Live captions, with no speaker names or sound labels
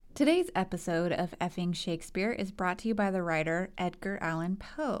Today's episode of Effing Shakespeare is brought to you by the writer Edgar Allan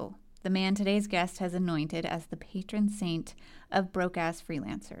Poe, the man today's guest has anointed as the patron saint of broke-ass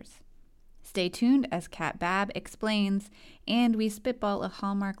freelancers. Stay tuned as Kat Babb explains, and we spitball a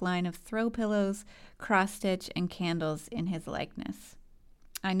Hallmark line of throw pillows, cross-stitch, and candles in his likeness.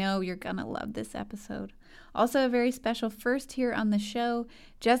 I know you're gonna love this episode. Also, a very special first here on the show,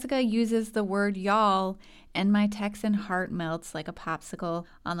 Jessica uses the word y'all, and my Texan heart melts like a popsicle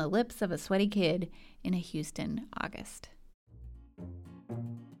on the lips of a sweaty kid in a Houston August.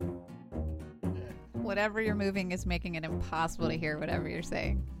 Whatever you're moving is making it impossible to hear whatever you're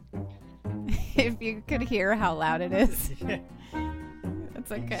saying. If you could hear how loud it is.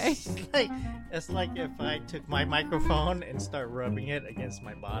 It's okay. It's like if I took my microphone and start rubbing it against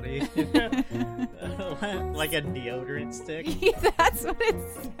my body. Like a deodorant stick. That's what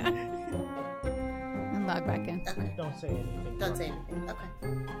it's. And log back in. Okay. Don't say anything. Don't say anything.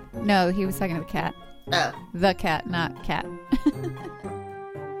 Okay. No, he was talking to the cat. Oh. The cat, not cat.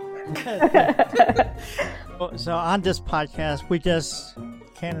 So on this podcast, we just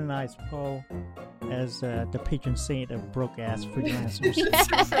canonized Poe as the patron saint of broke-ass freelancers.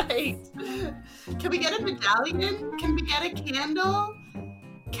 That's right. Can we get a medallion? Can we get a candle?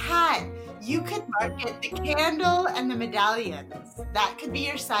 Kat, you could market the candle and the medallions. That could be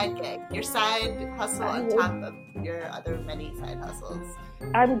your side gig, your side hustle on top of your other many side hustles.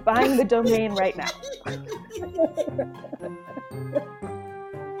 I'm buying the domain right now.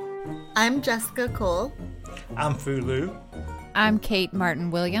 I'm Jessica Cole. I'm Fulu. I'm Kate Martin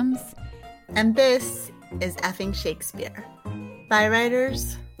Williams. And this is Effing Shakespeare. By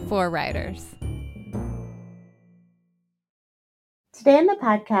writers. For writers. Today on the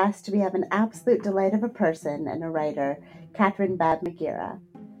podcast, we have an absolute delight of a person and a writer, Katherine Babb McGeera.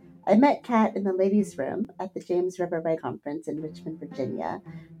 I met Kat in the ladies' room at the James River Writers Conference in Richmond, Virginia,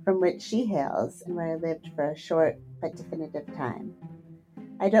 from which she hails and where I lived for a short but definitive time.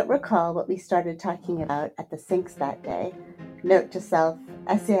 I don't recall what we started talking about at the Sinks that day. Note to self,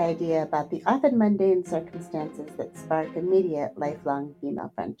 essay idea about the often mundane circumstances that spark immediate lifelong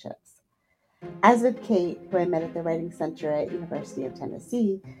female friendships. As with Kate, who I met at the Writing Center at University of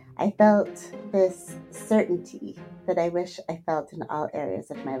Tennessee, I felt this certainty that I wish I felt in all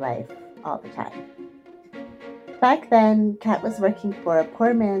areas of my life all the time. Back then, Kat was working for a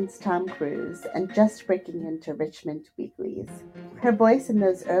poor man's Tom Cruise and just breaking into Richmond weeklies. Her voice in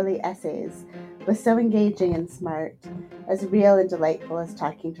those early essays was so engaging and smart, as real and delightful as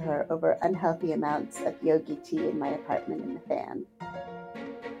talking to her over unhealthy amounts of yogi tea in my apartment in the fan.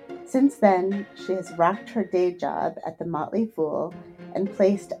 Since then, she has rocked her day job at the Motley Fool and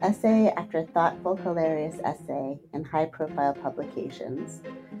placed essay after thoughtful, hilarious essay in high-profile publications,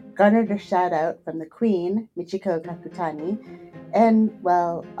 garnered a shout-out from the Queen, Michiko Kakutani, and,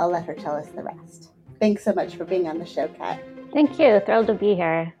 well, I'll let her tell us the rest. Thanks so much for being on the show, Kat. Thank you. Thrilled to be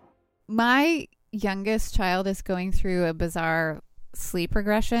here. My youngest child is going through a bizarre sleep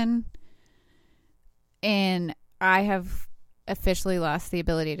regression, and I have officially lost the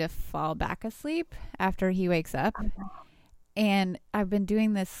ability to fall back asleep after he wakes up. And I've been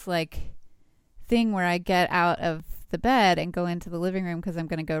doing this thing where I get out of the bed and go into the living room because I'm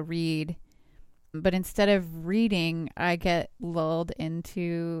going to go read. But instead of reading, I get lulled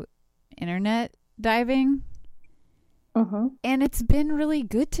into internet diving. Mm-hmm. And it's been really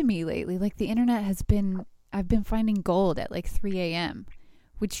good to me lately. The internet I've been finding gold at 3 a.m.,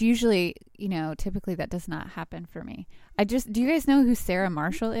 which usually, typically that does not happen for me. Do you guys know who Sarah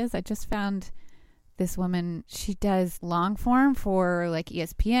Marshall is? I just found this woman. She does long form for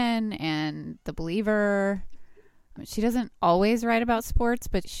ESPN and The Believer. She doesn't always write about sports,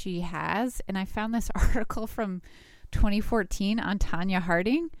 but she has. And I found this article from 2014 on Tanya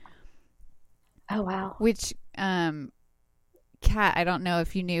Harding. Oh, wow. Which, Kat, I don't know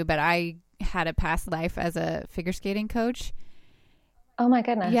if you knew, but I had a past life as a figure skating coach. Oh, my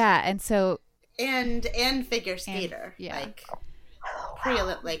goodness. Yeah, and so... And figure skater. Yeah.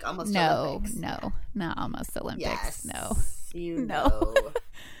 Almost no, Olympics. No, not almost Olympics. Yes. No. You No.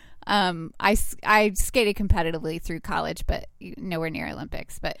 know. I skated competitively through college, but nowhere near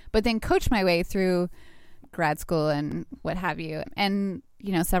Olympics. But then coached my way through grad school and what have you. And,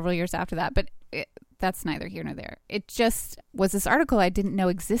 several years after that. But that's neither here nor there. It just was this article I didn't know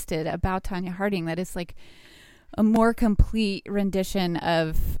existed about Tanya Harding that is a more complete rendition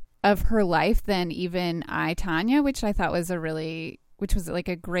of her life than even I, Tanya, which I thought was a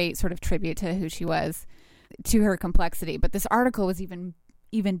great sort of tribute to who she was, to her complexity. But this article was even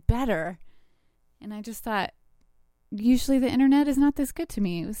better. And I just thought, usually the internet is not this good to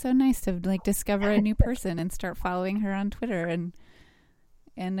me. It was so nice to discover a new person and start following her on Twitter. And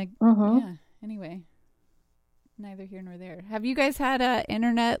And Mm-hmm. yeah, anyway, neither here nor there. Have you guys had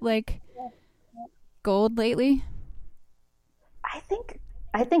internet like gold lately? I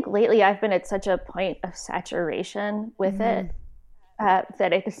think lately I've been at such a point of saturation with Mm-hmm. it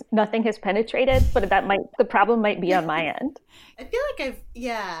that nothing has penetrated, but the problem might be on my end. I feel like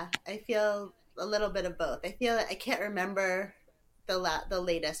I feel a little bit of both. I feel I can't remember the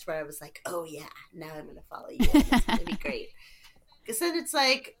latest where I was like, oh yeah, now I'm going to follow you. It's going to be great. Because then it's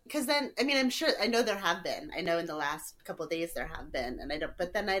like, I mean, I'm sure, I know there have been. I know in the last couple of days there have been,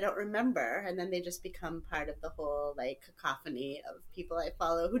 but then I don't remember. And then they just become part of the whole, like, cacophony of people I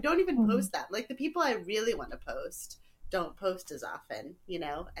follow who don't even post that. Like, the people I really want to post don't post as often, you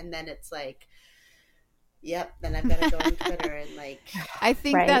know? And then it's like, yep, then I've got to go on Twitter and, like. I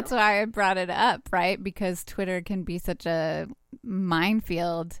think Right. that's why I brought it up, right? Because Twitter can be such a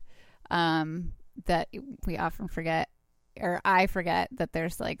minefield that we often forget, or I forget that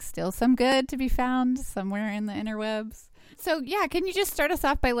there's like still some good to be found somewhere in the interwebs. So yeah, can you just start us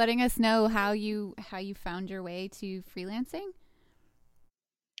off by letting us know how you found your way to freelancing?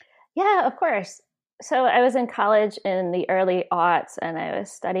 Yeah, of course. So I was in college in the early aughts and I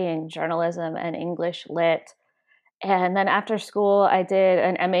was studying journalism and English lit. And then after school, I did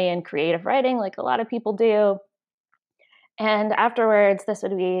an MA in creative writing, like a lot of people do. And afterwards, this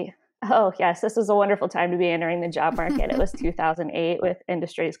is a wonderful time to be entering the job market. It was 2008 with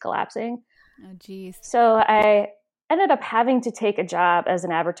industries collapsing. Oh, geez. So I ended up having to take a job as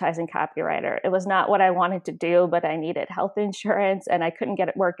an advertising copywriter. It was not what I wanted to do, but I needed health insurance and I couldn't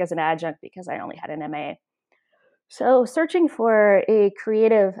get work as an adjunct because I only had an MA. So searching for a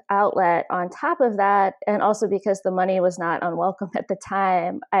creative outlet on top of that, and also because the money was not unwelcome at the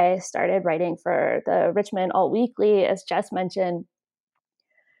time, I started writing for the Richmond Alt Weekly, as Jess mentioned.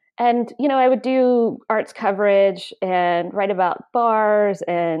 And, I would do arts coverage and write about bars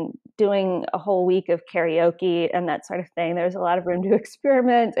and doing a whole week of karaoke and that sort of thing. There was a lot of room to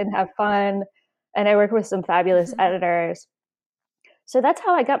experiment and have fun. And I worked with some fabulous editors. So that's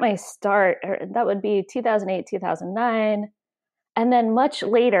how I got my start. That would be 2008, 2009. And then much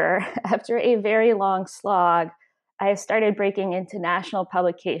later, after a very long slog, I started breaking into national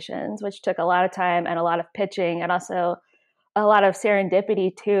publications, which took a lot of time and a lot of pitching and also a lot of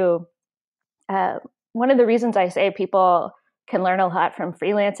serendipity too. One of the reasons I say people can learn a lot from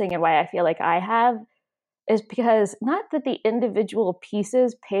freelancing and why I feel like I have is because not that the individual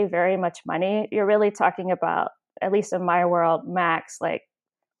pieces pay very much money. You're really talking about, at least in my world, max like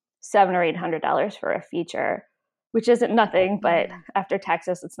 $700 or $800 for a feature, which isn't nothing, but after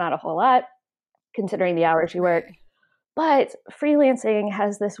taxes, it's not a whole lot considering the hours you work. But freelancing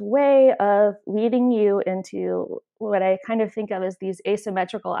has this way of leading you into what I kind of think of as these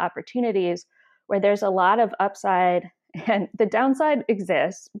asymmetrical opportunities where there's a lot of upside and the downside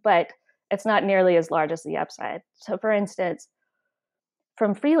exists, but it's not nearly as large as the upside. So for instance,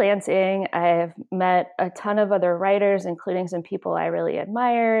 from freelancing, I've met a ton of other writers, including some people I really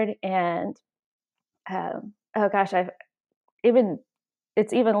admired. And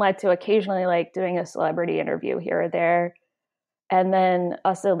it's even led to occasionally like doing a celebrity interview here or there. And then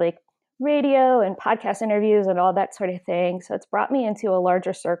also like radio and podcast interviews and all that sort of thing. So it's brought me into a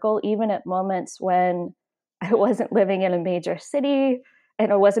larger circle, even at moments when I wasn't living in a major city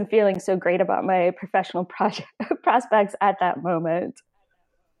and I wasn't feeling so great about my professional prospects at that moment.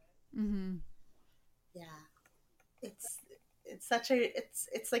 Mm-hmm. Yeah, it's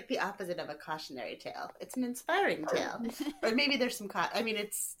it's like the opposite of a cautionary tale. It's an inspiring tale, or maybe there's some.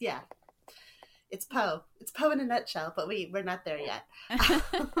 It's Poe. It's Poe in a nutshell, but we're not there yet.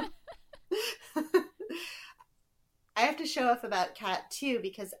 I have to show off about Kat too,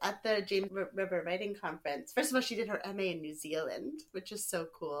 because at the James River Writing Conference, first of all, she did her MA in New Zealand, which is so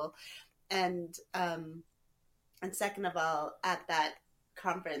cool, and second of all, at that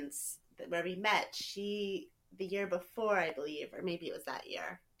conference where we met, she the year before, I believe, or maybe it was that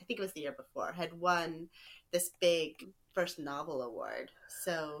year. I think it was the year before, had won this big first novel award.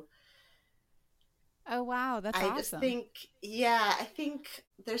 So. Oh, wow. That's awesome. I think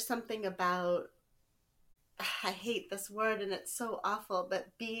there's something about, I hate this word and it's so awful, but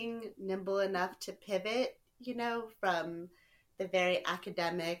being nimble enough to pivot, from the very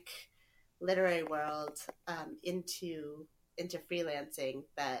academic literary world into freelancing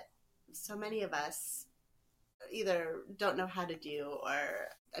that so many of us either don't know how to do or,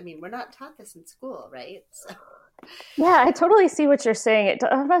 we're not taught this in school, right? So. Yeah, I totally see what you're saying.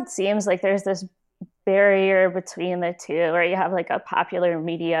 It seems like there's this barrier between the two where you have like a popular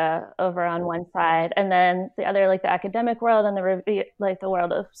media over on one side and then the other like the academic world and the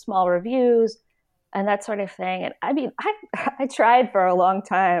world of small reviews. and that sort of thing. And I mean, I tried for a long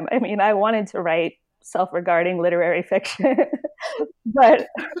time. I mean, I wanted to write self-regarding literary fiction, but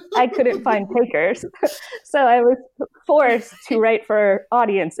I couldn't find takers. So I was forced to write for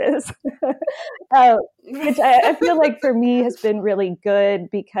audiences, which I feel like for me has been really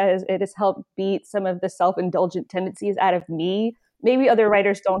good because it has helped beat some of the self-indulgent tendencies out of me. Maybe other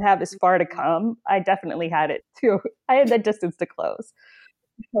writers don't have as far to come. I definitely had it too. I had that distance to close.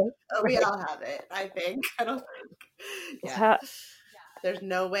 Oh, we all have it, I think. I don't think. Yeah. There's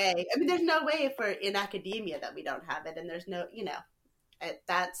no way. I mean, there's no way if we're in academia that we don't have it. And there's no,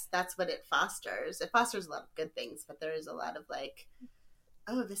 that's what it fosters. It fosters a lot of good things, but there is a lot of like,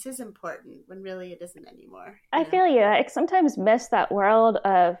 oh, this is important when really it isn't anymore. I feel you. I sometimes miss that world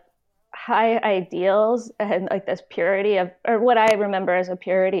of high ideals and like this purity of, or what I remember as a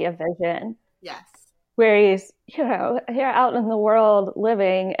purity of vision. Yes. Where he's, you're out in the world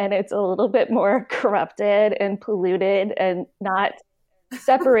living and it's a little bit more corrupted and polluted and not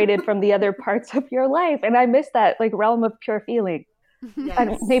separated from the other parts of your life. And I miss that like realm of pure feeling. Yes.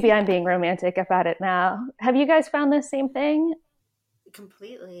 And maybe I'm being romantic about it now. Have you guys found the same thing?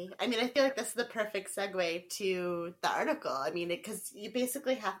 Completely. I mean, I feel like this is the perfect segue to the article. I mean, because you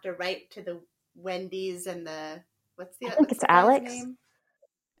basically have to write to the Wendy's and the, I think it's Alex. Name?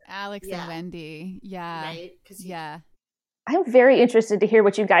 Alex and Wendy. Yeah. Right? I'm very interested to hear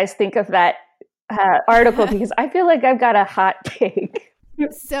what you guys think of that article because I feel like I've got a hot take.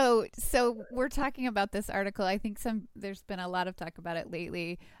 So we're talking about this article. I think there's been a lot of talk about it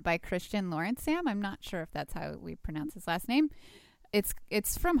lately by Christian Lawrence Sam. I'm not sure if that's how we pronounce his last name.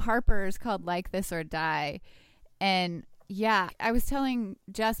 It's from Harper's called Like This or Die. And yeah, I was telling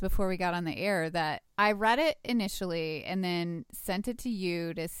Jess before we got on the air that I read it initially and then sent it to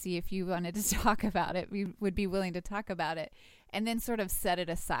you to see if you wanted to talk about it. We would be willing to talk about it. And then sort of set it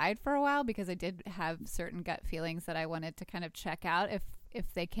aside for a while because I did have certain gut feelings that I wanted to kind of check out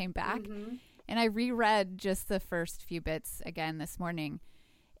if they came back. Mm-hmm. And I reread just the first few bits again this morning.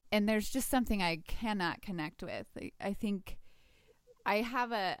 And there's just something I cannot connect with. I think I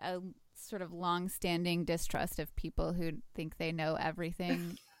have a sort of long-standing distrust of people who think they know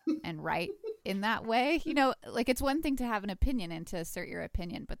everything and write in that way. Like it's one thing to have an opinion and to assert your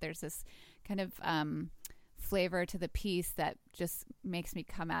opinion, but there's this kind of flavor to the piece that just makes me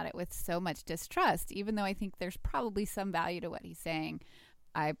come at it with so much distrust, even though I think there's probably some value to what he's saying.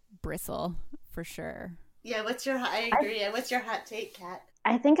 I bristle for sure. Yeah, I agree. What's your hot take, Kat?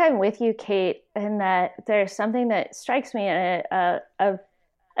 I think I'm with you, Kate, in that there's something that strikes me in it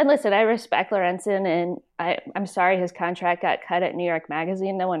and listen, I respect Lorenzen, and I'm sorry his contract got cut at New York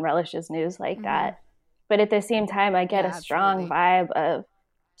Magazine. No one relishes news like that. But at the same time, I get a strong vibe of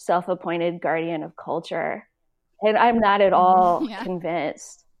self-appointed guardian of culture. And I'm not at all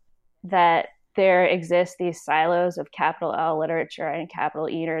convinced that there exist these silos of capital L literature and capital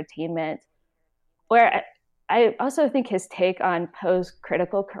E entertainment, where I also think his take on Poe's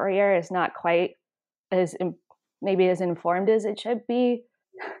critical career is not quite as maybe as informed as it should be.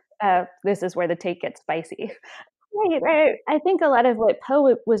 This is where the take gets spicy. Right. I think a lot of what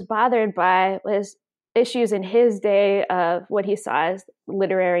Poe was bothered by was issues in his day of what he saw as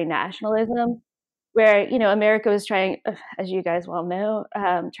literary nationalism, where, America was trying, as you guys well know,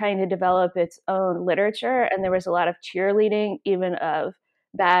 trying to develop its own literature. And there was a lot of cheerleading, even of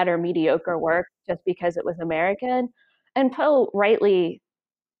bad or mediocre work, just because it was American. And Poe rightly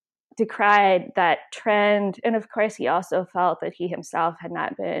decried that trend. And of course, he also felt that he himself had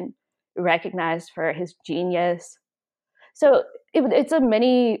not been recognized for his genius. So it's a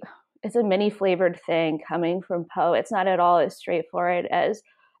many flavored thing coming from Poe. It's not at all as straightforward as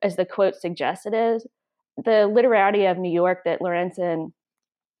the quote suggests it is. The literati of New York that Lorenzen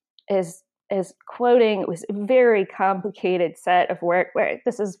is quoting was a very complicated set of work where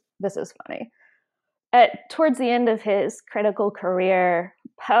this is funny. Towards the end of his critical career,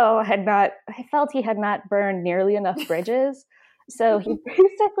 Poe I felt he had not burned nearly enough bridges. So he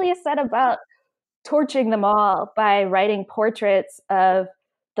basically set about torching them all by writing portraits of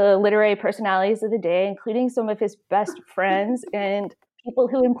the literary personalities of the day, including some of his best friends and people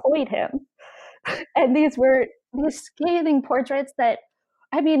who employed him. And these were these scathing portraits that,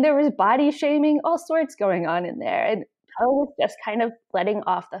 there was body shaming, all sorts going on in there. And Poe was just kind of letting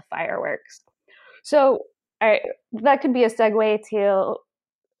off the fireworks. So that could be a segue to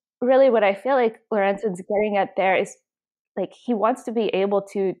really what I feel like Lorenzen's getting at there is like he wants to be able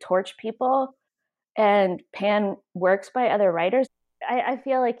to torch people and pan works by other writers. I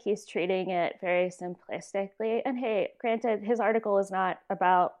feel like he's treating it very simplistically. And hey, granted, his article is not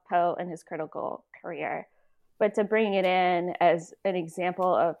about Poe and his critical career, but to bring it in as an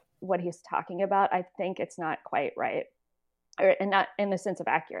example of what he's talking about, I think it's not quite right, and not in the sense of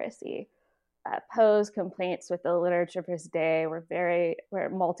accuracy. Poe's complaints with the literature of his day were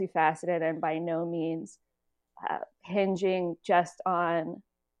multifaceted and by no means hinging just on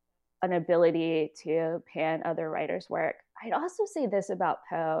an ability to pan other writers' work. I'd also say this about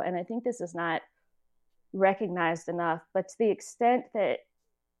Poe, and I think this is not recognized enough, but to an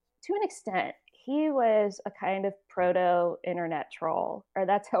extent, he was a kind of proto-internet troll, or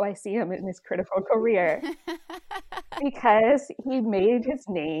that's how I see him in his critical career, because he made his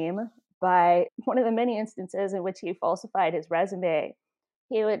name by one of the many instances in which he falsified his resume.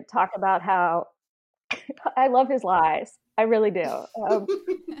 He would talk about how, I love his lies, I really do.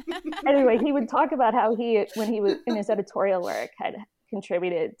 Anyway, he would talk about how when he was in his editorial work, had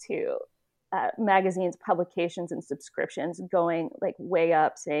contributed to magazines, publications, and subscriptions going like way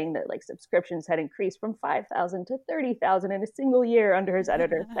up, saying that like subscriptions had increased from 5,000 to 30,000 in a single year under his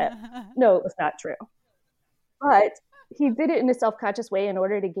editor. No, it was not true. But he did it in a self-conscious way in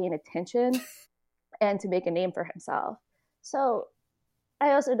order to gain attention and to make a name for himself. So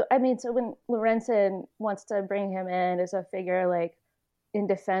so when Lorenzen wants to bring him in as a figure like in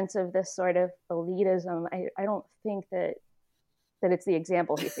defense of this sort of elitism, I don't think that it's the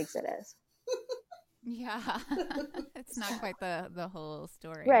example he thinks it is. Yeah. It's not quite the whole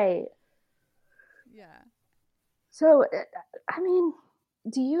story. Right. Yeah. So, I mean,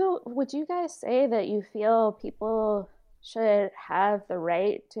 would you guys say that you feel people should have the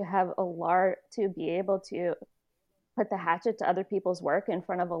right to be able to put the hatchet to other people's work in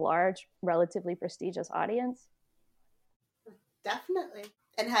front of a large, relatively prestigious audience? Definitely.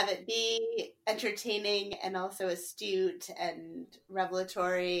 And have it be entertaining and also astute and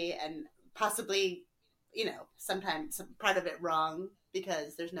revelatory and possibly, sometimes some part of it wrong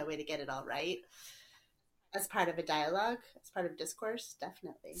because there's no way to get it all right. As part of a dialogue, as part of discourse,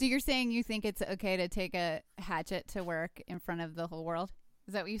 definitely. So you're saying you think it's okay to take a hatchet to work in front of the whole world?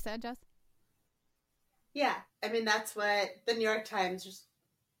 Is that what you said, Jess? Yeah. I mean, that's what the New York Times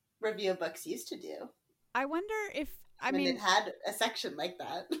review of books used to do. I wonder if, it had a section like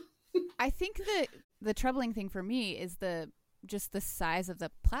that. I think that the troubling thing for me is just the size of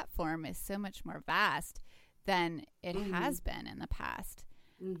the platform is so much more vast than it has been in the past.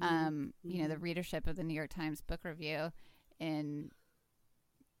 The readership of the New York Times Book Review in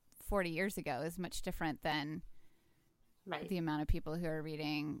 40 years ago is much different than the amount of people who are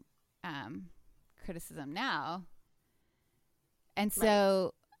reading criticism now. And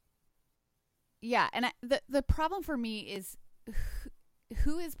so, and the problem for me is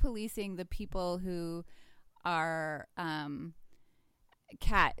who is policing the people who are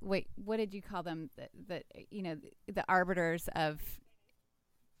Kat, wait, what did you call them? The arbiters of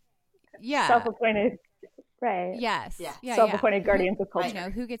self-appointed, right? Yes, self-appointed guardians of culture.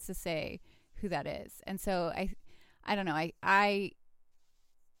 Who gets to say who that is? And so I don't know. I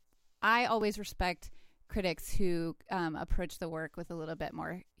always respect critics who approach the work with a little bit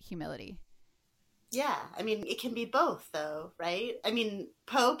more humility. Yeah, I mean, it can be both, though, right? I mean,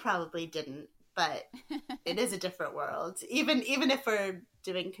 Poe probably didn't, but it is a different world, even if we're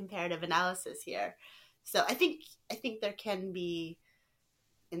doing comparative analysis here. So I think there can be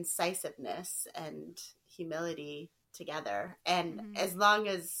incisiveness and humility together, and as long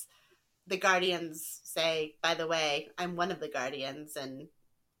as the guardians say, by the way, I'm one of the guardians, and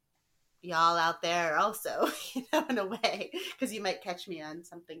y'all out there also, in a way, because you might catch me on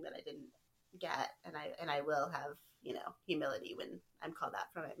something that I didn't get, and I will have humility when I'm called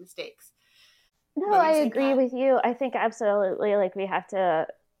out for my mistakes. No, I agree with you. I think absolutely, we have to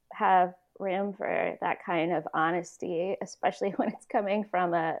have room for that kind of honesty, especially when it's coming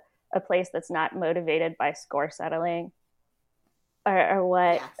from a place that's not motivated by score settling or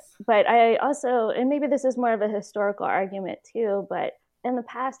what. Yes. But I also, and maybe this is more of a historical argument too, but in the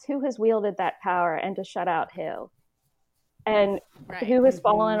past, who has wielded that power and to shut out who? And who has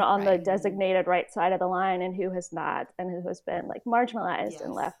fallen on the designated right side of the line and who has not, and who has been marginalized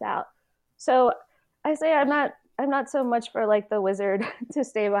and left out. So I say I'm not so much for the wizard to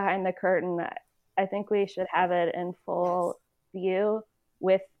stay behind the curtain. I think we should have it in full view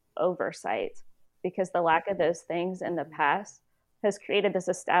with oversight, because the lack of those things in the past has created this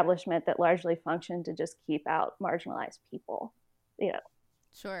establishment that largely functioned to just keep out marginalized people.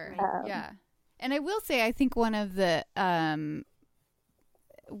 Sure. And I will say, I think one of the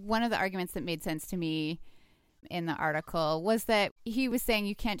arguments that made sense to me in the article was that he was saying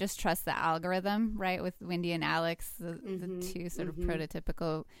you can't just trust the algorithm, right? With Wendy and Alex, the two sort of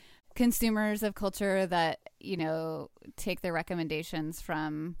prototypical consumers of culture that, take their recommendations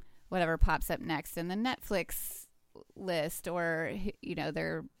from whatever pops up next in the Netflix list or,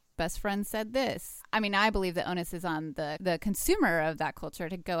 their best friend said this. I mean, I believe the onus is on the consumer of that culture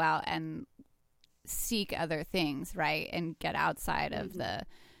to go out and seek other things, right? And get outside of the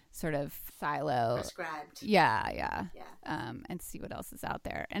sort of silo. Prescribed. Yeah. And see what else is out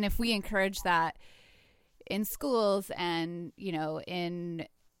there. And if we encourage that in schools and, in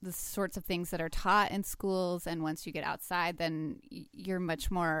the sorts of things that are taught in schools, and once you get outside, then you're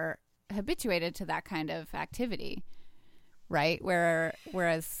much more habituated to that kind of activity, right?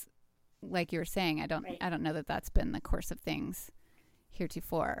 Whereas, like you were saying, I don't know that that's been the course of things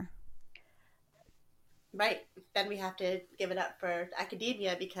heretofore. Right. Then we have to give it up for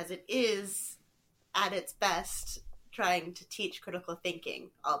academia because it is at its best trying to teach critical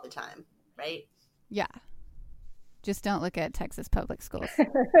thinking all the time, right? Yeah. Just don't look at Texas public schools.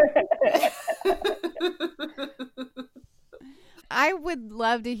 I would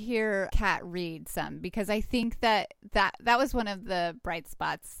love to hear Kat read some, because I think that was one of the bright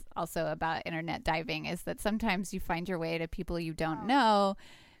spots also about internet diving, is that sometimes you find your way to people you don't know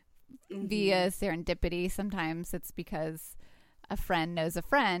via serendipity. Sometimes it's because a friend knows a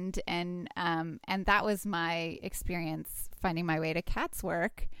friend, and that was my experience finding my way to Kat's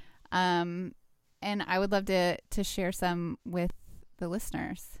work. And I would love to share some with the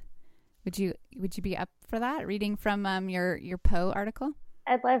listeners. Would you be up for that? Reading from your Poe article?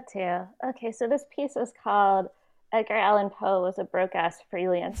 I'd love to. Okay, so this piece is called Edgar Allan Poe Was a Broke-Ass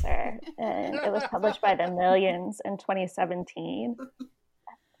Freelancer, and it was published by The Millions in 2017.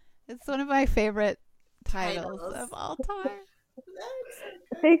 It's one of my favorite titles of all time.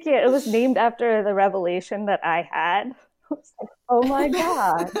 Thank you. It was named after the revelation that I had. I was like, oh my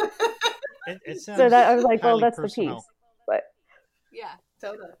God. It so that I was like, well, that's personal. The piece. But yeah,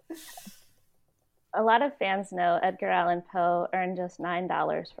 totally. A lot of fans know Edgar Allan Poe earned just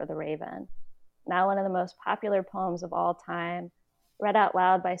 $9 for The Raven, now one of the most popular poems of all time, read out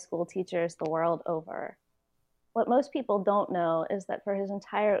loud by school teachers the world over. What most people don't know is that for his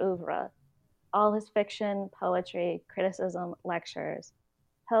entire oeuvre, all his fiction, poetry, criticism, lectures,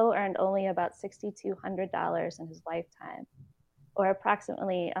 Poe earned only about $6,200 in his lifetime, or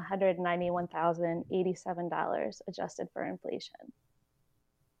approximately $191,087 adjusted for inflation.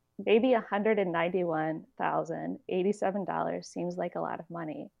 Maybe $191,087 seems like a lot of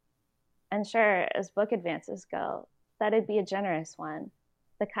money. And sure, as book advances go, that'd be a generous one,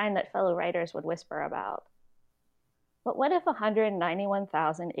 the kind that fellow writers would whisper about. But what if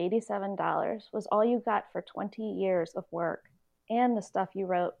 $191,087 was all you got for 20 years of work, and the stuff you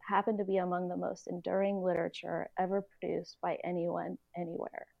wrote happened to be among the most enduring literature ever produced by anyone,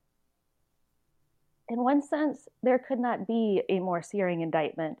 anywhere? In one sense, there could not be a more searing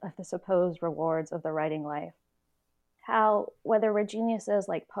indictment of the supposed rewards of the writing life. How, whether we're geniuses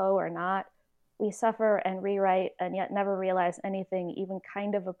like Poe or not, we suffer and rewrite and yet never realize anything even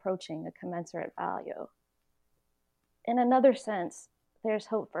kind of approaching a commensurate value. In another sense, there's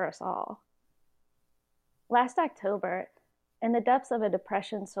hope for us all. Last October, in the depths of a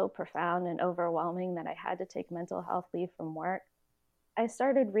depression so profound and overwhelming that I had to take mental health leave from work, I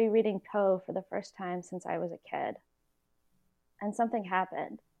started rereading Poe for the first time since I was a kid. And something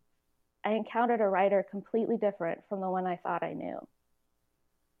happened. I encountered a writer completely different from the one I thought I knew.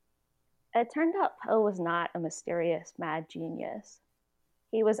 It turned out Poe was not a mysterious mad genius.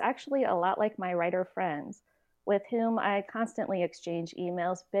 He was actually a lot like my writer friends, with whom I constantly exchange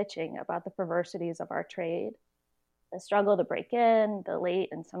emails bitching about the perversities of our trade, the struggle to break in, the late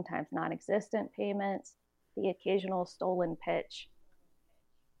and sometimes non-existent payments, the occasional stolen pitch.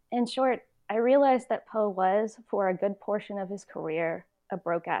 In short, I realized that Poe was, for a good portion of his career, a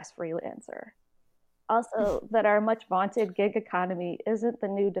broke-ass freelancer. Also, that our much vaunted gig economy isn't the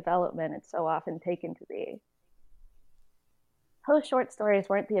new development it's so often taken to be. Poe's short stories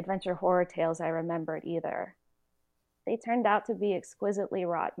weren't the adventure horror tales I remembered either. They turned out to be exquisitely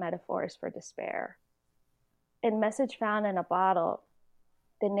wrought metaphors for despair. In Message Found in a Bottle,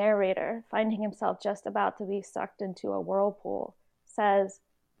 the narrator, finding himself just about to be sucked into a whirlpool, says,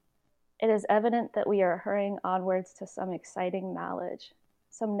 "It is evident that we are hurrying onwards to some exciting knowledge,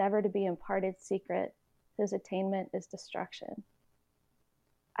 some never to be imparted secret whose attainment is destruction."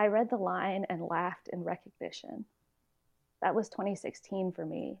 I read the line and laughed in recognition. That was 2016 for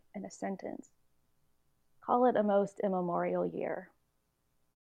me, in a sentence. Call it a most immemorial year.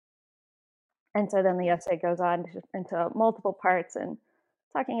 And so then the essay goes on into multiple parts and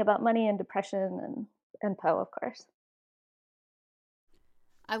talking about money and depression and Poe, of course.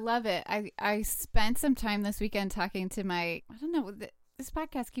 I love it. I spent some time this weekend talking to my, I don't know, this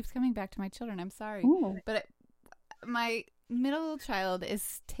podcast keeps coming back to my children. I'm sorry. Ooh. But my middle child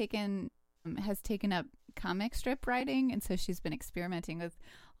has taken up comic strip writing. And so she's been experimenting with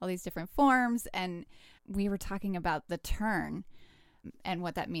all these different forms. And we were talking about the turn and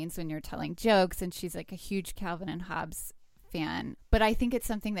what that means when you're telling jokes. And she's like a huge Calvin and Hobbes fan. But I think it's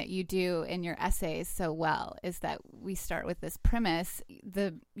something that you do in your essays so well, is that we start with this premise,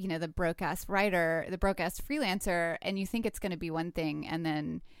 the broke-ass writer, the broke-ass freelancer, and you think it's going to be one thing, and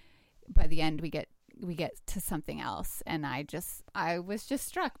then by the end we get to something else. And I was just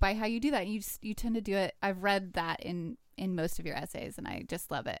struck by how you do that. You tend to do it. I've read that in most of your essays, and I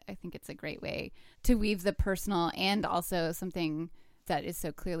just love it. I think it's a great way to weave the personal and also something that is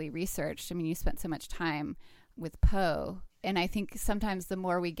so clearly researched. I mean, you spent so much time with Poe, and I think sometimes the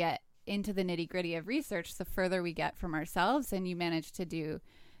more we get into the nitty-gritty of research, the further we get from ourselves, and you manage to do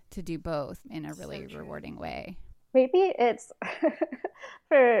both in a really rewarding way. Maybe it's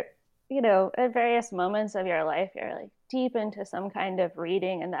for, at various moments of your life, you're like deep into some kind of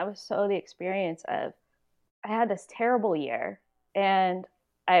reading. And that was so the experience of, I had this terrible year and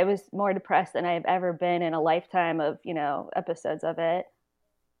I was more depressed than I've ever been in a lifetime of, episodes of it.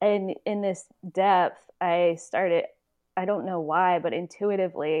 And in this depth, I started, I don't know why, but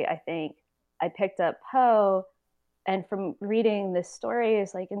intuitively, I think I picked up Poe. And from reading this story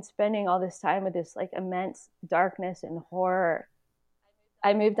and spending all this time with this immense darkness and horror,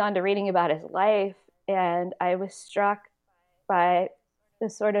 I moved on to reading about his life, and I was struck by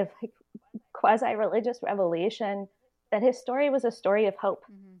this sort of quasi-religious revelation that his story was a story of hope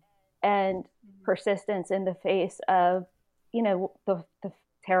and persistence in the face of, the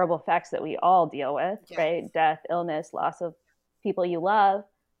terrible facts that we all deal with, right? Death, illness, loss of people you love.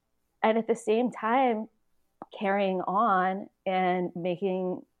 And at the same time, carrying on and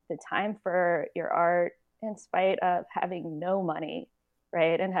making the time for your art in spite of having no money,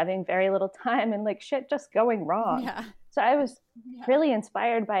 right? And having very little time and shit just going wrong. Yeah. So I was really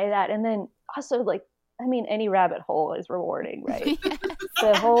inspired by that. And then also any rabbit hole is rewarding, right? Yes.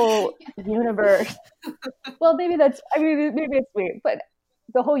 The whole universe. Well, maybe it's weird, but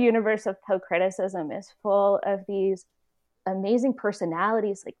the whole universe of Poe criticism is full of these amazing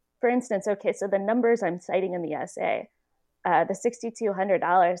personalities. For instance, so the numbers I'm citing in the essay, the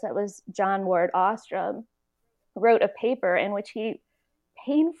 $6,200, that was John Ward Ostrom wrote a paper in which he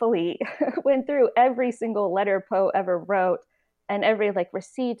painfully went through every single letter Poe ever wrote and every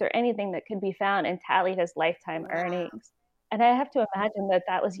receipt or anything that could be found and tallied his lifetime earnings. And I have to imagine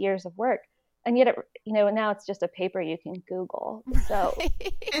that was years of work. And yet, now it's just a paper you can Google. So,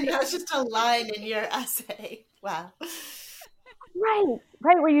 and that's just a line in your essay. Wow. Right,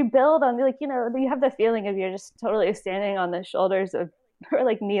 where you build on, you have the feeling of you're just totally standing on the shoulders of,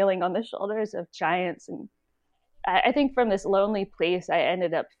 or kneeling on the shoulders of giants. And I think from this lonely place, I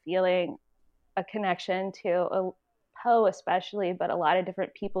ended up feeling a connection to Poe especially, but a lot of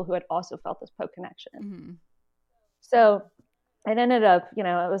different people who had also felt this Poe connection. Mm-hmm. So it ended up, it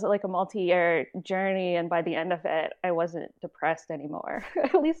was a multi-year journey. And by the end of it, I wasn't depressed anymore,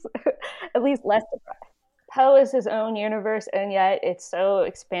 at least less depressed. Poe is his own universe, and yet it's so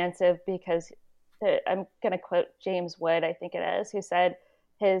expansive because I'm going to quote James Wood, I think it is, who said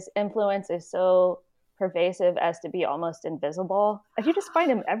his influence is so pervasive as to be almost invisible. You just find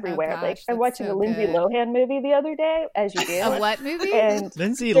him everywhere. Oh gosh, I'm watching a Lindsay Lohan movie the other day, as you do. A what movie? And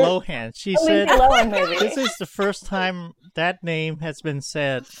Lindsay Lohan. She said this is the first time that name has been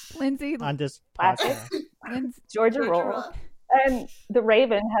said Lindsay on this podcast. Georgia Roll. And The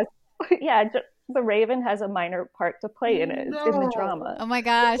Raven has, The Raven has a minor part to play in it, in the drama. Oh my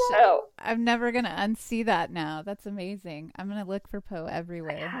gosh. So, I'm never going to unsee that now. That's amazing. I'm going to look for Poe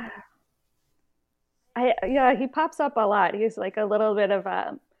everywhere. He pops up a lot. He's a little bit of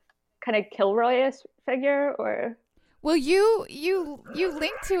a kind of Kilroy-ish figure, or... Well, you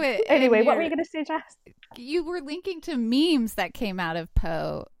link to it. Anyway, what were you going to say, Jess? You were linking to memes that came out of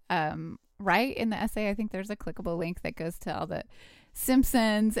Poe, right? In the essay, I think there's a clickable link that goes to all the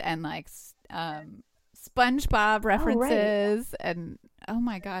Simpsons and SpongeBob references, and oh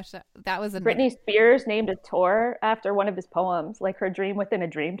my gosh, that was Britney Spears named a tour after one of his poems, her Dream Within a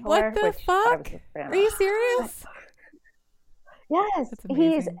Dream tour. What the fuck? Are you serious? Yes,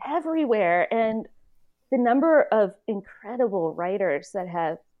 he's everywhere, and the number of incredible writers that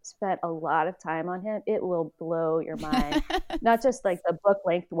have spent a lot of time on him, it will blow your mind. Not just the book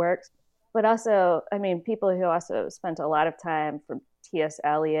length works, but also, people who also spent a lot of time, from T.S.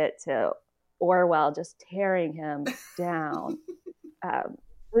 Eliot to Orwell, just tearing him down.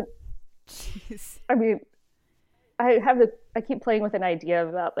 Jeez. I keep playing with an idea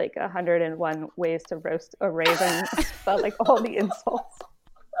about 101 ways to roast a raven, about all the insults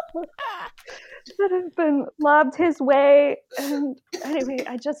that have been lobbed his way. And anyway,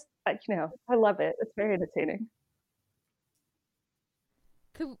 I love it. It's very entertaining.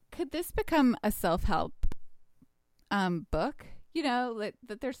 Could this become a self-help book? You know, like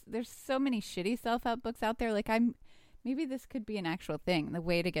that there's so many shitty self-help books out there. Like maybe this could be an actual thing, the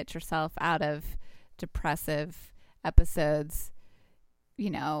way to get yourself out of depressive episodes, you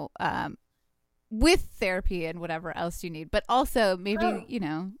know, with therapy and whatever else you need, but also maybe, you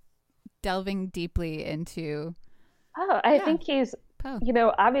know, delving deeply into. I think he's, Poe. you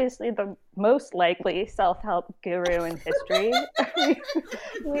know, obviously the most likely self-help guru in history.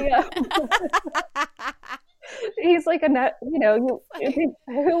 He's like who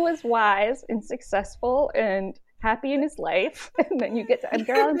was wise and successful and happy in his life, and then you get to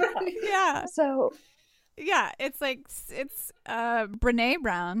Edgar Allan Poe. Yeah. So yeah, it's like Brene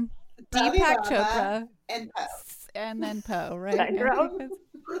Brown, Dalai Deepak Lama, Chopra, and Poe. and then Poe, right? Edgar Allan.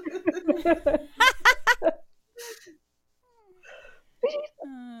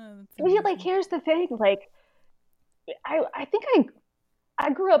 Like, here's the thing, like I think I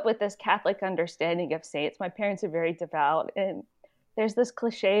grew up with this Catholic understanding of saints. My parents are very devout, and there's this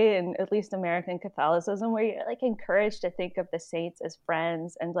cliche in at least American Catholicism where you're like encouraged to think of the saints as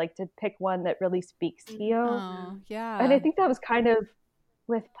friends and like to pick one that really speaks to you. Oh, yeah. And I think that was kind of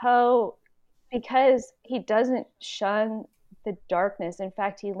with Poe, because he doesn't shun the darkness. In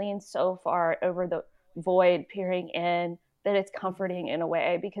fact, he leans so far over the void peering in that it's comforting in a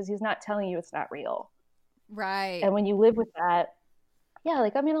way, because he's not telling you it's not real. Right. And when you live with that, yeah,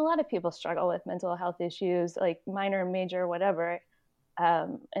 like, I mean, a lot of people struggle with mental health issues, like minor, major, whatever.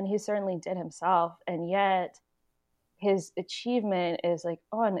 And he certainly did himself. And yet his achievement is like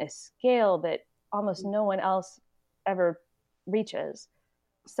on a scale that almost no one else ever reaches.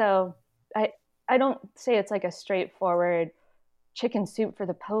 So I don't say it's like a straightforward chicken soup for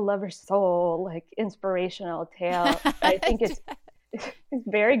the Poe lover's soul, like inspirational tale. I think it's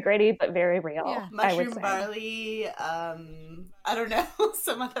very gritty, but very real. Yeah. I would Mushroom say. barley, I don't know,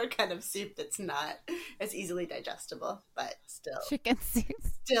 some other kind of soup that's not as easily digestible, but still Chicken soup.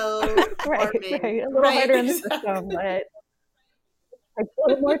 Right. A little harder in the system, but like a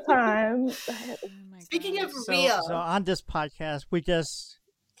little more time. Oh my Speaking God. of So, real, so on this podcast, we just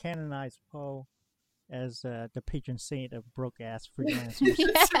canonized Poe as the patron saint of broke-ass freelancers.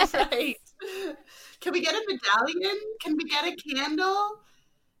 that's right. Can we get a medallion? Can we get a candle?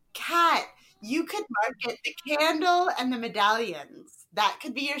 Kat, you could market the candle and the medallions. That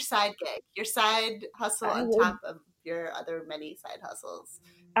could be your side gig, your side hustle on top of your other many side hustles.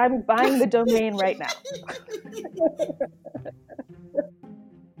 I'm buying the domain right now.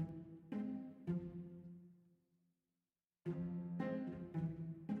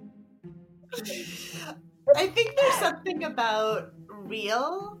 I think there's something about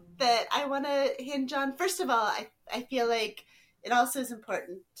real that I want to hinge on. First of all, I feel like it also is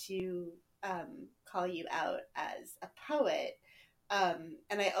important to call you out as a poet. And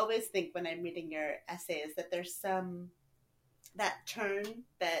I always think when I'm reading your essays that there's that turn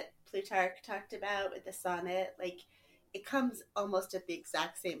that Plutarch talked about with the sonnet, like it comes almost at the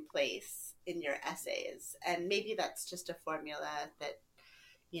exact same place in your essays. And maybe that's just a formula that,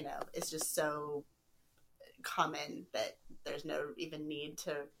 you know, is just so common that there's no even need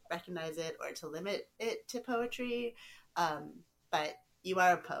to recognize it or to limit it to poetry. But you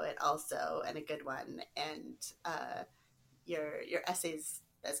are a poet also, and a good one. And your essays,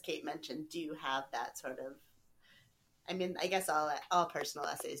 as Kate mentioned, do have that sort of, I mean, I guess all personal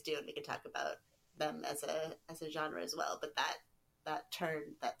essays do, and we can talk about them as a genre as well. But that turn,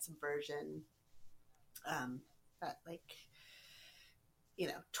 that subversion, that like, you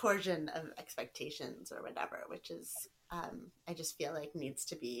know, torsion of expectations or whatever, which is, I just feel like needs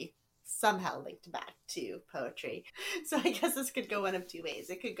to be somehow linked back to poetry. So I guess this could go one of two ways.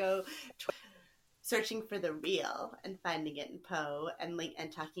 It could go searching for the real and finding it in Poe and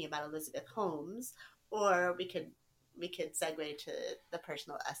talking about Elizabeth Holmes, or we could segue to the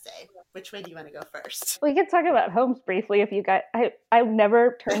personal essay. Which way do you want to go first? We can talk about Holmes briefly if you got. I've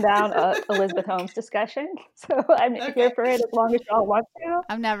never turned down a Elizabeth Holmes discussion, so I'm here for it as long as y'all want to.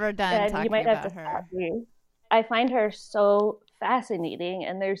 I've never done And talking you might about have to her. stop me. I find her so fascinating,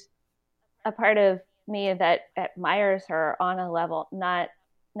 and there's a part of me that admires her on a level, not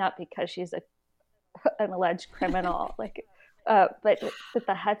because she's an alleged criminal, but the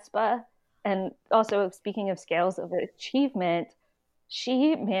chutzpah. And also, speaking of scales of achievement,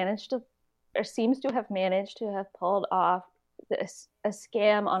 she seems to have managed to have pulled off a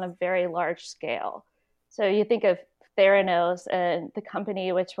scam on a very large scale. So you think of Theranos and the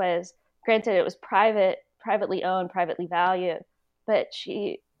company, which was, granted, it was privately owned, privately valued, but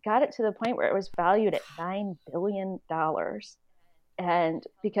she got it to the point where it was valued at $9 billion. And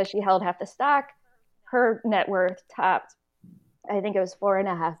because she held half the stock, her net worth topped I think it was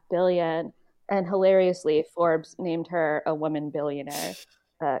 4.5 billion. And hilariously, Forbes named her a woman billionaire,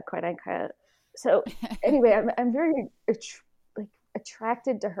 quote unquote. So anyway, I'm very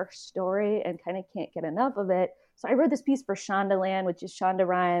attracted to her story and kind of can't get enough of it. So I wrote this piece for Shondaland, which is Shonda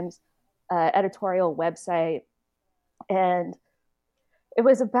Rhimes' editorial website, and it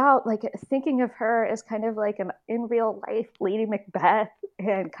was about like thinking of her as kind of like an in real life Lady Macbeth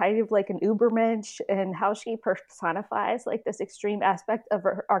and kind of like an Ubermensch, and how she personifies like this extreme aspect of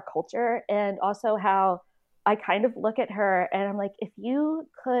our culture, and also how I kind of look at her and I'm like, if you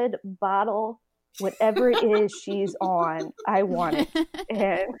could bottle whatever it is she's on, I want it.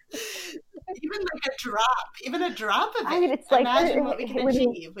 And even a drop of it. I mean, it's like, imagine what we can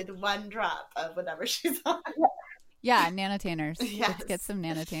achieve with one drop of whatever she's on. Yeah, nanotainers. Yes. Let's get some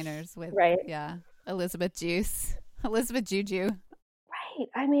nanotainers with Elizabeth Juju. Right.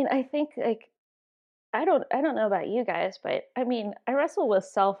 I mean, I think like I don't know about you guys, but I mean, I wrestle with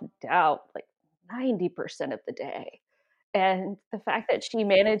self-doubt like 90% of the day. And the fact that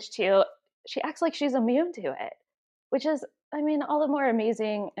she acts like she's immune to it, which is, I mean, all the more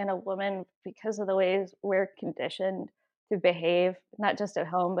amazing in a woman because of the ways we're conditioned to behave, not just at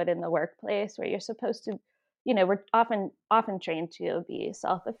home, but in the workplace, where you're supposed to, we're often trained to be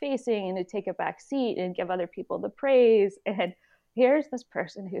self-effacing and to take a back seat and give other people the praise. And here's this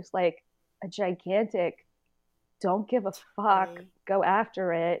person who's like a gigantic, don't give a fuck, go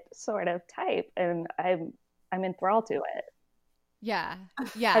after it sort of type. And I'm enthralled to it. Yeah.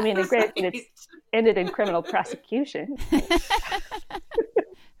 I mean, granted, it's ended in criminal prosecution.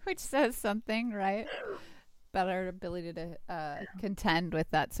 Which says something, right? About our ability to contend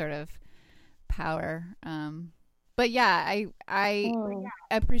with that sort of power. But yeah, I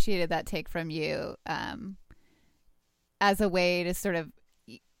appreciated that take from you as a way to sort of,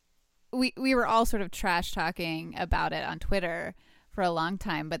 we were all sort of trash talking about it on Twitter for a long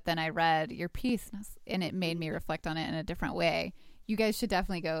time, but then I read your piece and it made me reflect on it in a different way. You guys should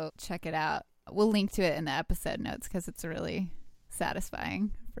definitely go check it out. We'll link to it in the episode notes because it's really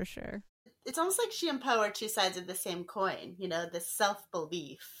satisfying for sure. It's almost like she empowered two sides of the same coin, this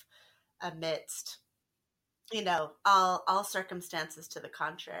self-belief amidst, all circumstances to the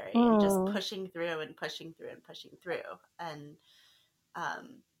contrary, and just pushing through and pushing through and pushing through. And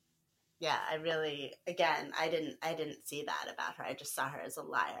I really, again, I didn't see that about her. I just saw her as a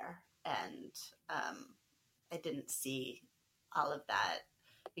liar, and I didn't see all of that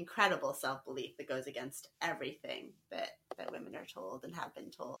incredible self-belief that goes against everything that women are told and have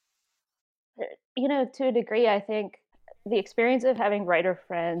been told. To a degree, I think the experience of having writer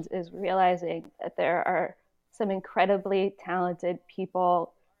friends is realizing that there are some incredibly talented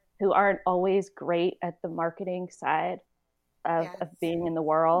people who aren't always great at the marketing side of being in the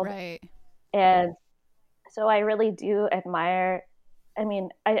world. Right. And so I really do admire,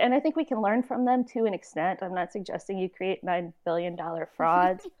 I think we can learn from them to an extent. I'm not suggesting you create $9 billion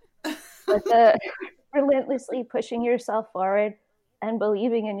frauds, but the relentlessly pushing yourself forward and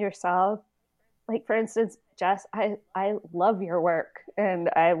believing in yourself. Like, for instance, Jess, I love your work and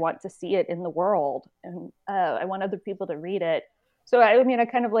I want to see it in the world, and I want other people to read it. So, I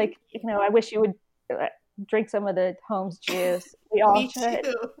kind of like, I wish you would drink some of the Holmes juice. We all should.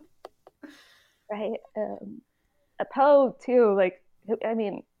 Too. Right. A Poe, too, like,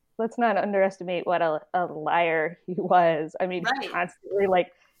 let's not underestimate what a liar he was. Constantly,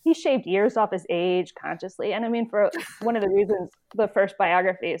 like, he shaved years off his age consciously. And for one of the reasons the first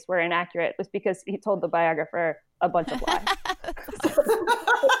biographies were inaccurate was because he told the biographer a bunch of lies.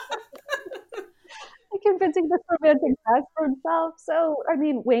 Convincing this romantic past for himself. So,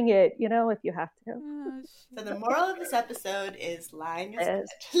 wing it, if you have to. Oh, so the moral of this episode is lying is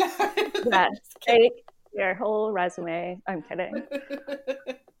good. Take your whole resume. I'm kidding.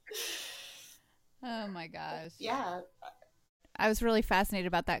 Oh my gosh. Yeah. I was really fascinated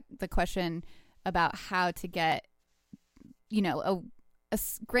about the question about how to get, a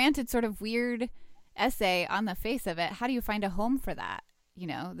granted sort of weird essay on the face of it. How do you find a home for that?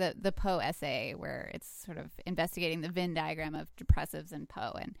 The Poe essay where it's sort of investigating the Venn diagram of depressives and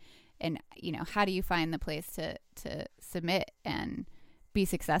Poe, and how do you find the place to submit and be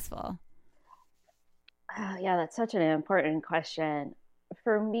successful? Oh, yeah, that's such an important question.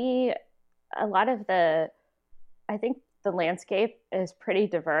 For me, a lot of I think the landscape is pretty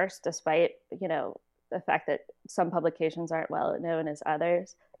diverse, despite, the fact that some publications aren't well known as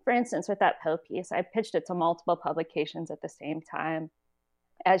others. For instance, with that Poe piece, I pitched it to multiple publications at the same time,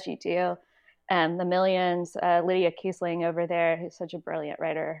 as you do. And the Millions, Lydia Kiesling over there, who's such a brilliant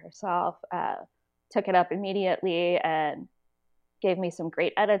writer herself, took it up immediately and gave me some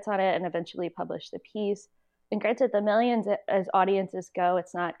great edits on it and eventually published the piece. And granted, the millions as audiences go,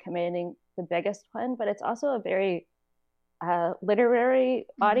 it's not commanding the biggest one, but it's also a very literary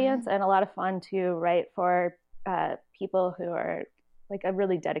audience and a lot of fun to write for people who are like a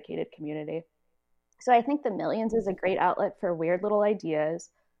really dedicated community. So I think the millions is a great outlet for weird little ideas.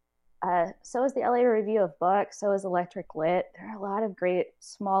 So is the LA Review of Books, so is Electric Lit. There are a lot of great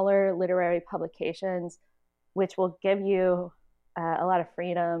smaller literary publications which will give you a lot of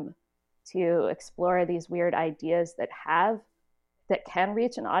freedom to explore these weird ideas that can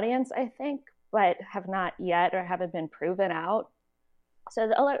reach an audience, I think, but have not yet or haven't been proven out.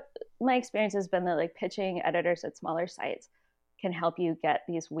 So my experience has been that like pitching editors at smaller sites can help you get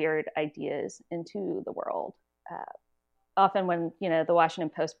these weird ideas into the world. Often when, the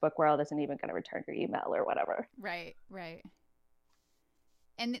Washington Post book world isn't even going to return your email or whatever. Right.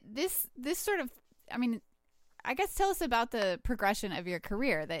 And this sort of, I guess tell us about the progression of your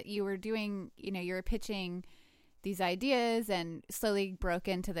career that you were doing, you were pitching these ideas and slowly broke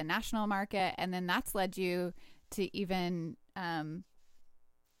into the national market. And then that's led you to even,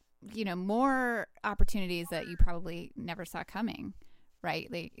 more opportunities that you probably never saw coming,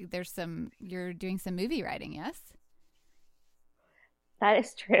 right? Like you're doing some movie writing, yes? That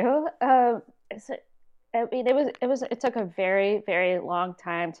is true. It took a very, very long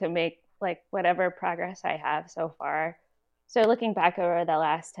time to make like whatever progress I have so far. So looking back over the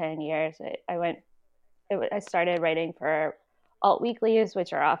last 10 years, I started writing for alt weeklies,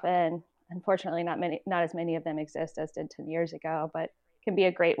 which are often, unfortunately, not as many of them exist as did 10 years ago, but can be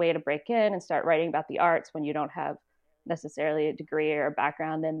a great way to break in and start writing about the arts when you don't have necessarily a degree or a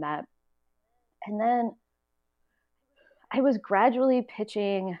background in that. And then I was gradually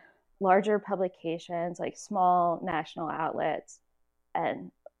pitching larger publications, like small national outlets.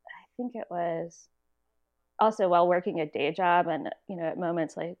 And I think it was also while working a day job and, at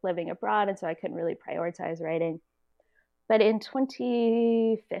moments like living abroad. And so I couldn't really prioritize writing. But in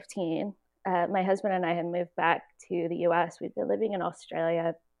 2015, my husband and I had moved back to the US. We'd been living in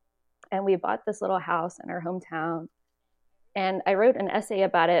Australia and we bought this little house in our hometown. And I wrote an essay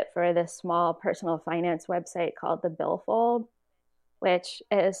about it for this small personal finance website called The Billfold, which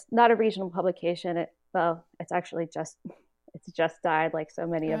is not a regional publication. It's actually just died like so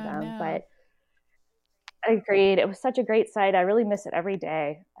many of them. No. But I agreed. It was such a great site. I really miss it every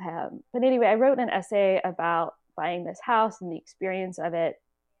day. But anyway, I wrote an essay about buying this house and the experience of it.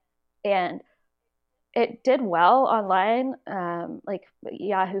 And it did well online. Like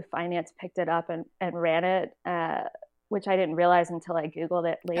Yahoo Finance picked it up and ran it, which I didn't realize until I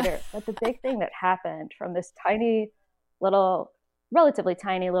Googled it later. But the big thing that happened from this relatively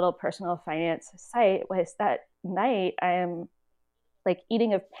tiny little personal finance site was that night I am like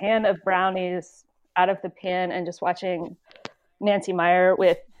eating a pan of brownies out of the pan and just watching Nancy Meyer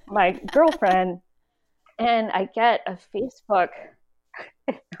with my girlfriend. And I get a Facebook.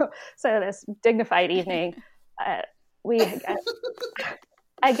 So this dignified evening, I get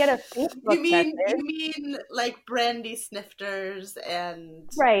a Facebook message. You mean like brandy snifters and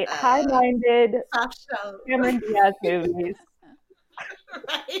right, high-minded soft shell Cameron Diaz movies.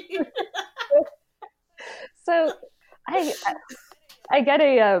 Right. So I get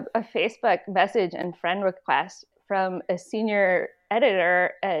a Facebook message and friend request from a senior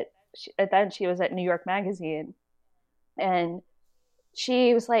editor then she was at New York Magazine, and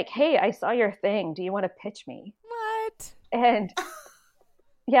she was like, "Hey, I saw your thing. Do you want to pitch me?" What? And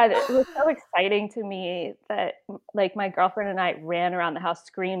yeah, it was so exciting to me that like my girlfriend and I ran around the house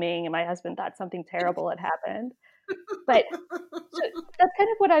screaming, and my husband thought something terrible had happened. But that's kind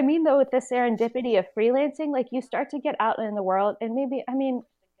of what I mean, though, with the serendipity of freelancing. Like you start to get out in the world, and maybe,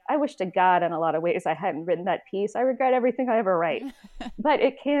 I wish to God in a lot of ways I hadn't written that piece. I regret everything I ever write, but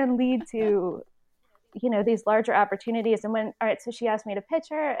it can lead to, these larger opportunities. And so she asked me to pitch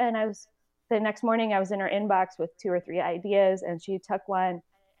her, and the next morning I was in her inbox with 2 or 3 ideas, and she took one,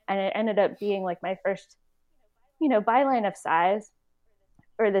 and it ended up being like my first, byline of size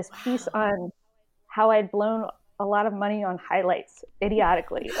for this piece on how I'd blown a lot of money on highlights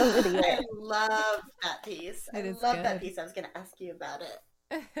idiotically over the years. I love that piece. I love that piece. I was going to ask you about it.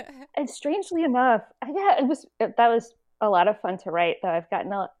 And strangely enough, that was a lot of fun to write, though. I've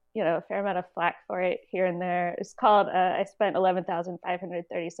gotten a fair amount of flack for it here and there. It's called I spent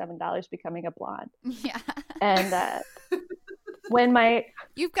 $11,537 becoming a blonde. Yeah. And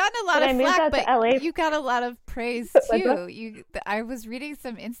you've gotten a lot of flack, but LA, you got a lot of praise too. I was reading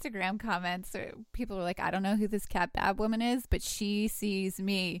some Instagram comments where people were like, "I don't know who this Kat Babb woman is, but she sees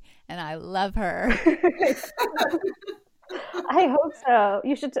me, and I love her." I hope so.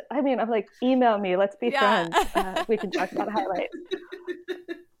 You should. I'm like, email me. Let's be friends. We can talk about highlights.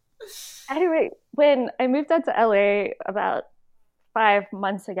 Anyway, when I moved out to LA about 5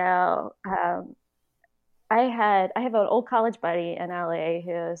 months ago, I have an old college buddy in LA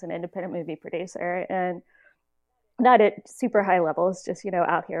who is an independent movie producer, and not at super high levels, just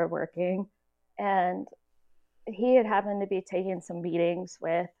out here working. And he had happened to be taking some meetings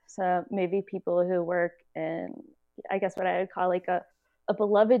with some movie people who work in, I guess, what I would call like a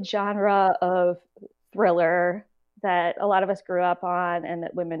beloved genre of thriller that a lot of us grew up on and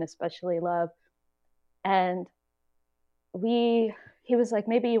that women especially love. And he was like,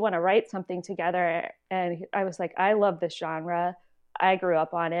 maybe you want to write something together. And I was like, I love this genre. I grew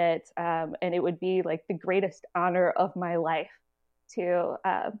up on it. And it would be like the greatest honor of my life to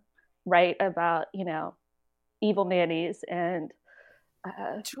write about, evil nannies and,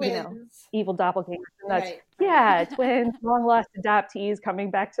 evil doppelgangers. And that's, Right. yeah, twins, long lost adoptees coming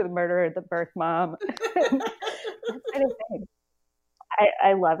back to the murder of the birth mom. That kind of thing.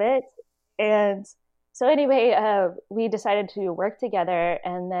 I love it. And so anyway, we decided to work together.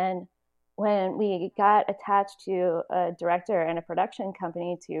 And then when we got attached to a director and a production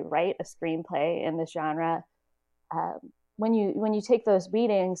company to write a screenplay in this genre, when you take those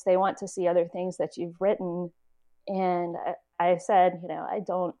meetings, they want to see other things that you've written. And I said, I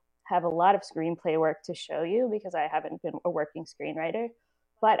don't have a lot of screenplay work to show you because I haven't been a working screenwriter.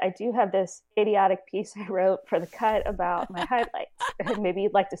 But I do have this idiotic piece I wrote for the cut about my highlights. And maybe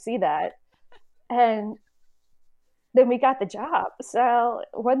you'd like to see that. And then we got the job. So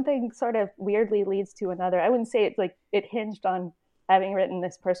one thing sort of weirdly leads to another. I wouldn't say it hinged on having written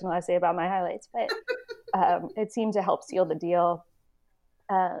this personal essay about my highlights, but it seemed to help seal the deal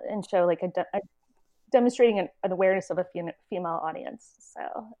and show like demonstrating an awareness of a female audience. So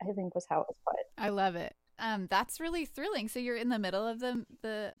I think was how it was put. I love it. That's really thrilling. So you're in the middle of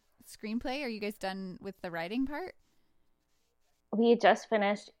the screenplay. Are you guys done with the writing part? We just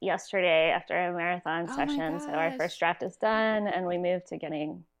finished yesterday after a marathon session. So our first draft is done, and we moved to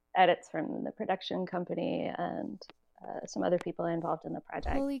getting edits from the production company and some other people involved in the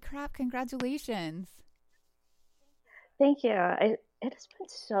project. Holy crap, congratulations. Thank you. It has been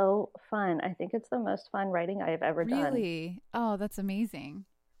so fun. I think it's the most fun writing I've ever done. Really? Oh, that's amazing.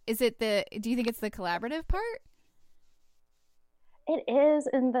 Do you think it's the collaborative part? It is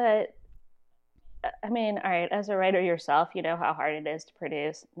in the, I mean, all right, as a writer yourself, you know how hard it is to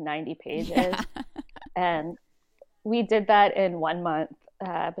produce 90 pages. Yeah. And we did that in 1 month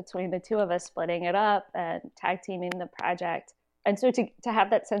between the two of us splitting it up and tag teaming the project. And so to have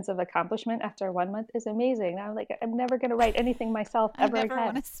that sense of accomplishment after 1 month is amazing. I'm like, I'm never going to write anything myself ever again. I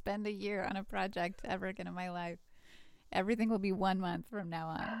never want to spend a year on a project ever again in my life. Everything will be 1 month from now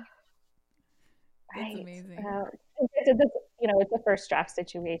on. That's amazing. It's a first draft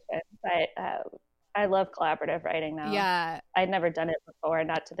situation, but I love collaborative writing now. Yeah. I'd never done it before,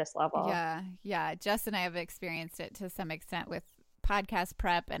 not to this level. Yeah. Jess and I have experienced it to some extent with podcast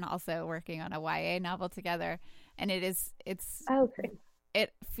prep and also working on a YA novel together. And it's great.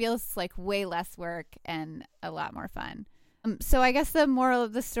 It feels like way less work and a lot more fun. So I guess the moral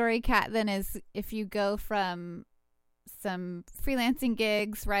of the story, Kat, then is if you go from some freelancing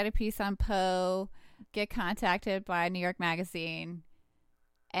gigs, write a piece on Poe, get contacted by New York Magazine,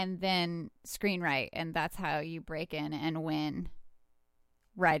 and then screenwrite, and that's how you break in and win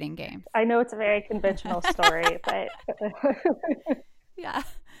writing games. I know it's a very conventional story, but yeah.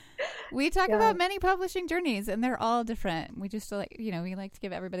 We talk about many publishing journeys, and they're all different. We just we like to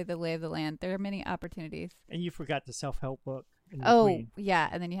give everybody the lay of the land. There are many opportunities. And you forgot the self-help book. Yeah,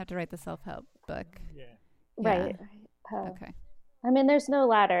 and then you have to write the self-help book. Yeah. Right. Okay. I mean, there's no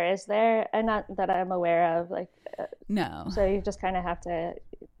ladder, is there? And not that I'm aware of. No. So you just kind of have to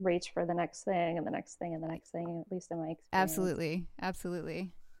reach for the next thing and the next thing and the next thing, at least in my experience.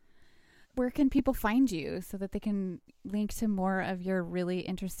 Absolutely. Where can people find you so that they can link to more of your really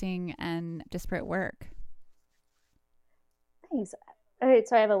interesting and disparate work? Thanks. All right,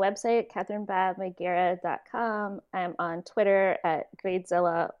 so I have a website, katherinebabmagira.com. I'm on Twitter at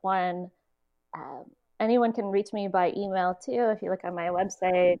Gradezilla1. Anyone can reach me by email too. If you look on my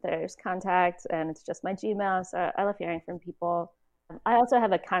website, there's contact, and it's just my Gmail. So I love hearing from people. I also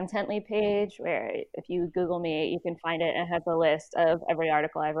have a Contently page where if you Google me, you can find it. And it has a list of every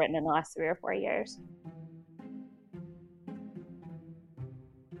article I've written in the last 3 or 4 years.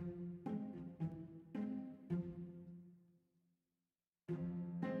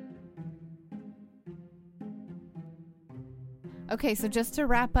 Okay, so just to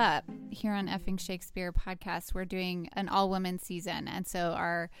wrap up, here on Effing Shakespeare podcast, we're doing an all-women season. And so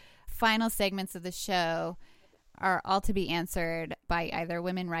our final segments of the show are all to be answered by either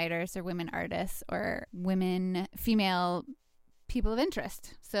women writers or women artists or female people of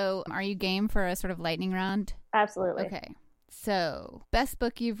interest. So are you game for a sort of lightning round? Absolutely. Okay. So best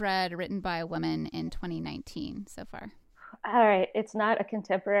book you've read written by a woman in 2019 so far? All right. It's not a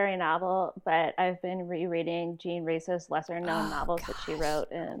contemporary novel, but I've been rereading Jean Reese's lesser known novels that she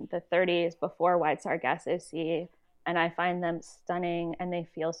wrote in the 30s before White Sargasso Sea. And I find them stunning and they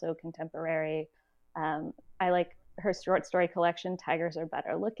feel so contemporary. I like her short story collection, Tigers Are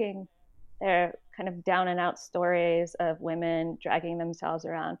Better Looking. They're kind of down and out stories of women dragging themselves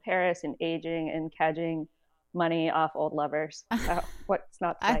around Paris and aging and cadging money off old lovers. So what's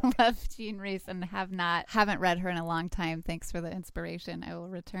not to like? I love Jean Reese and haven't read her in a long time. Thanks for the inspiration. I will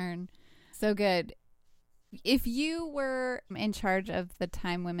return. So good. If you were in charge of the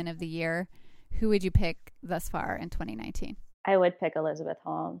Time Women of the Year, who would you pick thus far in 2019? I would pick Elizabeth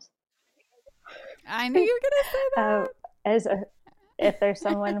Holmes. I knew you were going to say that. If there's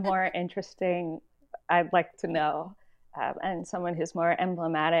someone more interesting, I'd like to know, and someone who's more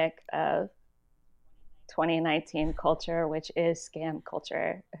emblematic of 2019 culture, which is scam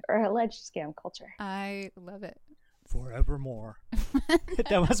culture or alleged scam culture. I love it. Forevermore.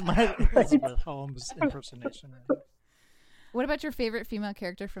 That was my Elizabeth Holmes impersonation. What about your favorite female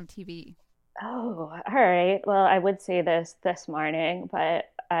character from TV? Oh, all right. Well, I would say this morning,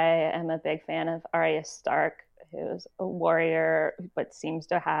 but I am a big fan of Arya Stark, who's a warrior but seems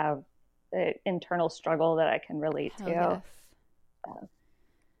to have an internal struggle that I can relate to. Yes.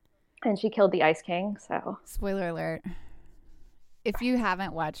 And she killed the Ice King, so... Spoiler alert. If you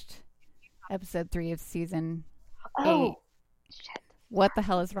haven't watched episode 3 of season 8, shit. What the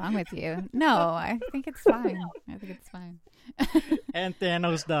hell is wrong with you? No, I think it's fine. And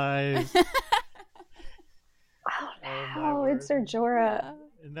Thanos dies. Oh no, it's Ser Jorah.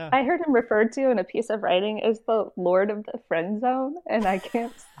 No. I heard him referred to in a piece of writing as the Lord of the Friend Zone, and I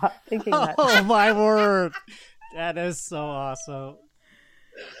can't stop thinking that. Oh my word. That is so awesome.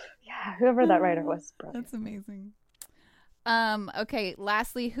 Yeah, whoever that writer was, brilliant. That's amazing. Okay,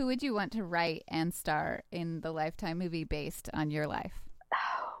 lastly, who would you want to write and star in the Lifetime movie based on your life?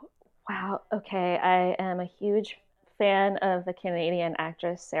 Oh, wow. Okay, I am a huge fan of the Canadian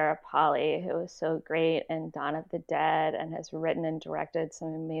actress Sarah Polley, who is so great in Dawn of the Dead and has written and directed some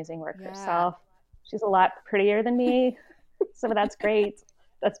amazing work herself. She's a lot prettier than me, so that's great.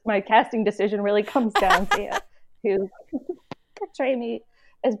 That's my casting decision really comes down to who portray me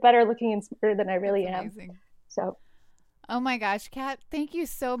as better looking and smarter than I really am. Amazing. So, oh my gosh, Kat, thank you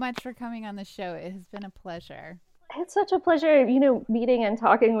so much for coming on the show. It has been a pleasure. It's such a pleasure, meeting and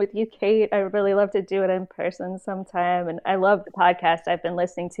talking with you, Kate. I would really love to do it in person sometime. And I love the podcast. I've been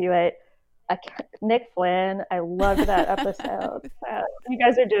listening to it. Nick Flynn, I loved that episode. You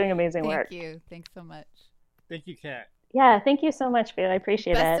guys are doing amazing work. Thank you. Thanks so much. Thank you, Kat. Yeah, thank you so much, Phil. I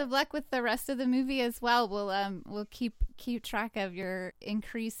appreciate it. Best of luck with the rest of the movie as well. We'll keep track of your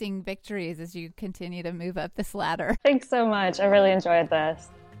increasing victories as you continue to move up this ladder. Thanks so much. I really enjoyed this.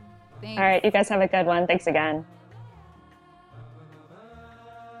 Thanks. All right, you guys have a good one. Thanks again.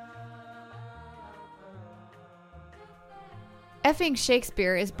 Effing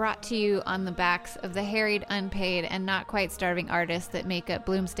Shakespeare is brought to you on the backs of the harried, unpaid, and not quite starving artists that make up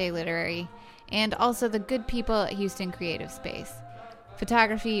Bloomsday Literary, and also the good people at Houston Creative Space.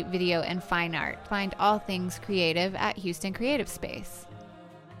 Photography, video, and fine art. Find all things creative at Houston Creative Space.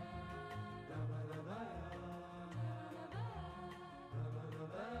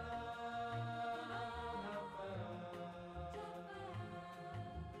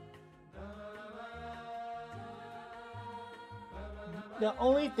 The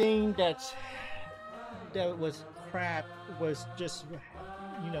only thing that was crap was just,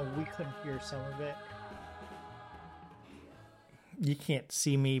 we couldn't hear some of it. You can't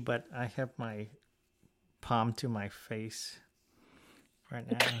see me, but I have my palm to my face right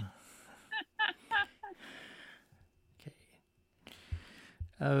now. Okay.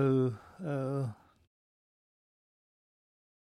 Oh.